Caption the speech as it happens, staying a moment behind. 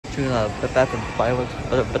to Bath and Body Works,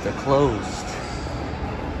 but they're closed.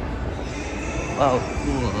 Wow,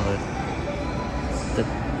 cool. The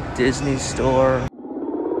Disney store.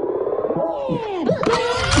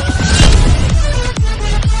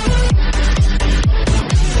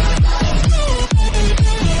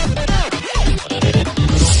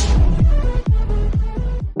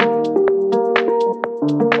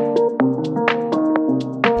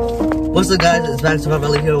 What's up, guys? It's Max from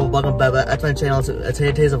here. Welcome back to my channel.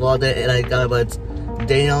 Today's a vlog day, and I got my buds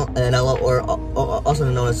Daniel and Outlaw, or also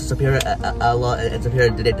known as Superior Outlaw and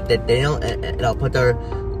Superior Daniel, and I'll put the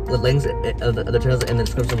links of the channels in the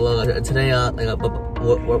description below. Today,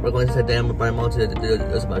 we're going to Danbury Fair Mall to do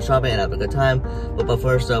some shopping and have a good time. But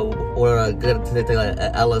first, we're going to take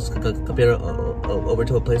Outlaw's computer over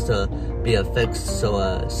to a place to be fixed.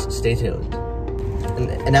 So stay tuned.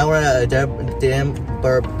 And now we're at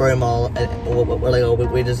Danbury Mall, and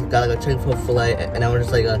we just got a Chick-fil-A, and now we're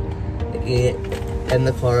just in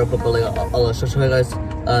the car. But I'll show you guys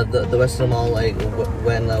the rest of the mall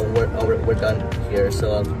when we're done here.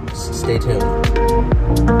 So stay tuned.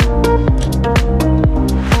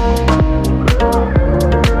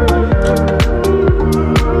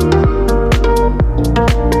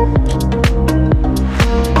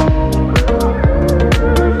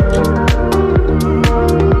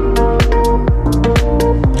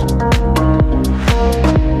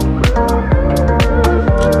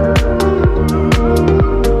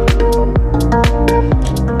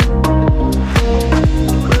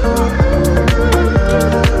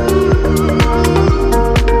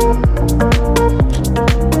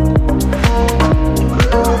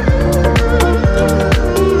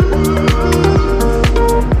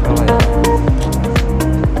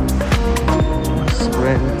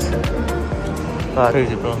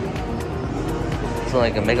 Crazy, bro. It's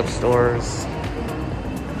like a makeup stores.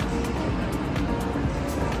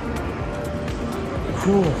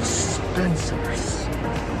 Cool Spencer's.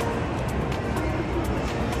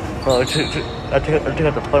 Bro, I took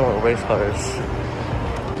out the fun little race cars.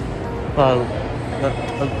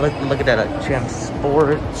 Look at that Champ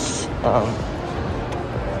Sports.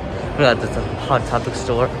 We got this Hot Topic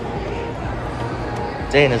store.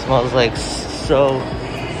 Dang, it smells like so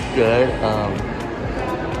good.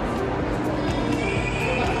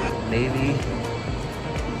 Navy.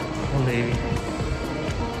 Oh, Navy.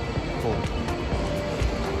 Cool.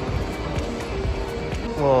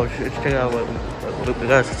 Whoa, check out what we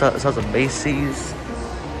got. Sounds of Macy's.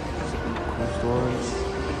 Cool stores.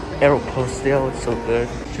 Aeropostale, it's so good.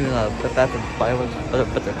 Bath and Body Works,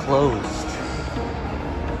 but they're closed.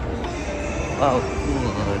 Wow,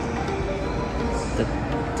 cool. The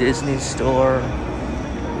Disney store.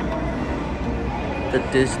 The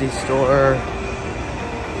Disney store.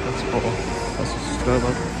 That's cool. That's just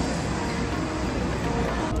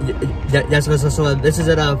yes, so this is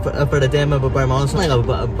it for the Danbury Mall. It's like a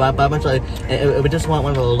bunch we just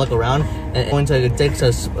want to look around and going to Dick's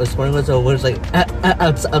Sporting Goods, so we're just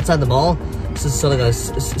outside the mall. So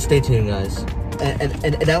stay tuned, guys.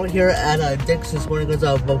 And now we're here at Dick's Sporting Goods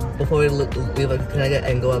before we leave Connecticut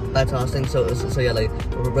and go back to Austin. So yeah,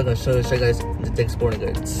 we're gonna show you guys the Dick's Sporting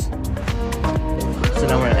Goods. So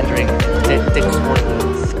now we're entering Dick's Sporting Goods.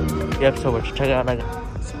 Yep, so we're checking out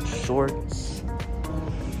some shorts.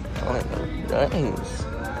 Oh my god, nice.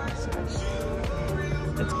 It's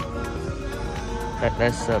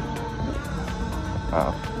nice.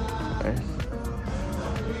 Wow, nice.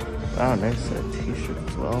 Wow, nice t-shirt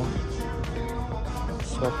as well.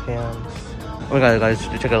 Sweatpants. Oh my god, guys,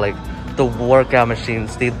 check out the workout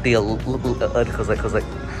machines. Cause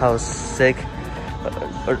how sick.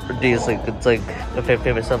 Or these it's the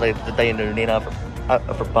favorite stuff that you need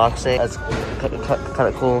for boxing. That's kind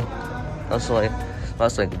of cool. Also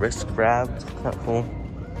lots wrist grabs, kind of cool.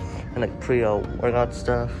 And pre-workout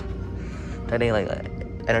stuff. I need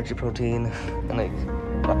energy protein and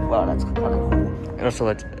wow, that's kind of cool. And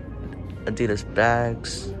also Adidas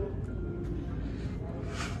bags.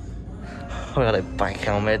 Oh my god, bike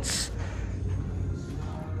helmets.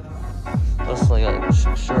 Also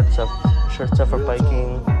shorts up for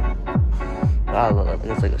biking. Wow,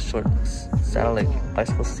 it's a short saddle,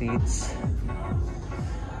 bicycle seats.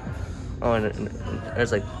 Oh, and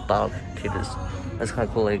there's bottle cages. That's kind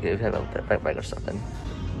of cool, if you have a bike or something.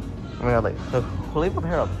 Oh my god, we'll leave a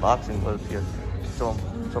pair of boxing gloves here. So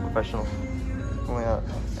professional. Oh my god,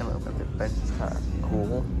 and the bench is kind of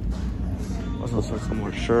cool. Also, some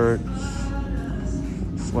more shirts,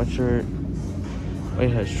 sweatshirt. We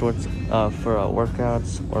have shorts for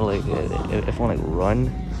workouts, or if you want run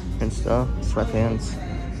and stuff. Sweatpants,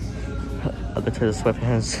 other types of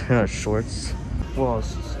sweatpants, shorts. Well,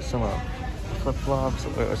 some flip-flops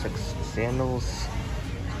or it's like sandals.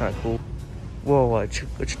 It's kind of cool. Whoa,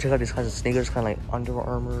 check out these kinds of sneakers, kind of like Under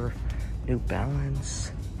Armour, New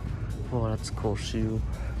Balance. Whoa, that's a cool shoe.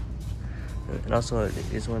 And also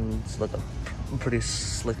these ones look pretty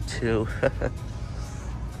slick too.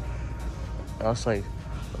 And also like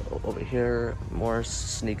over here, more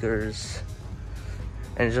sneakers.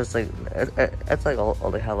 And it's just like, that's like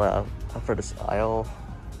all they have for this aisle.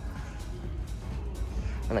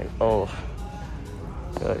 And like, oh,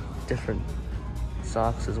 different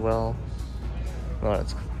socks as well. Oh,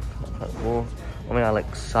 that's kind of cool. Oh my god,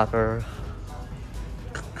 like soccer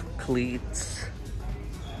cleats.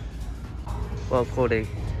 Well, cool, they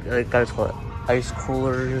guys call it ice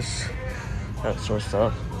coolers, that sort of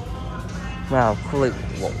stuff. Wow, cool, like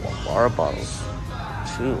water bottles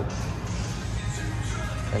too.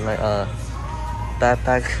 And like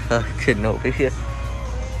backpack Kenobi.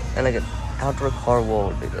 And like an outdoor car.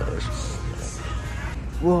 Whoa,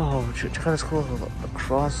 check out this cool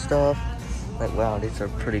lacrosse stuff. Like, wow, these are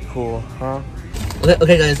pretty cool, huh?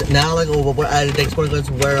 Okay, guys, now like we're at the sporting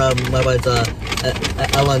goods where my buddies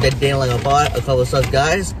Outlaw and Daniel like bought a couple of stuff,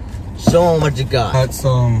 guys. Show them what you got. Got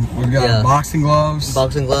some. We got boxing gloves.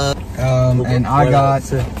 Boxing gloves. And I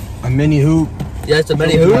got a mini hoop. Yeah, it's a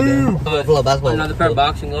mini hoop. Full of basketball. Another pair of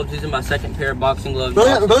boxing gloves. These are my second pair of boxing gloves.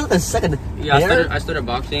 Really, the second. Yeah, I started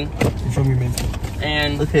boxing. Show me, man.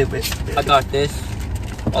 And okay, wait. I got this.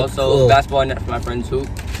 Also, basketball net for my friend's hoop.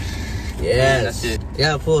 Yes. That's it.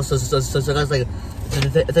 Yeah, cool. So guys, like,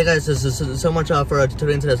 thank you guys so much for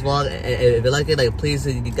tuning into this vlog. And if you like it, like, please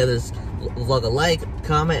give this vlog a like,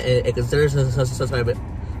 comment, and consider subscribing.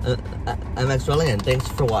 I'm Max Rolling, and thanks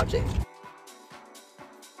for watching.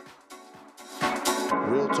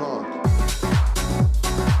 Real talk.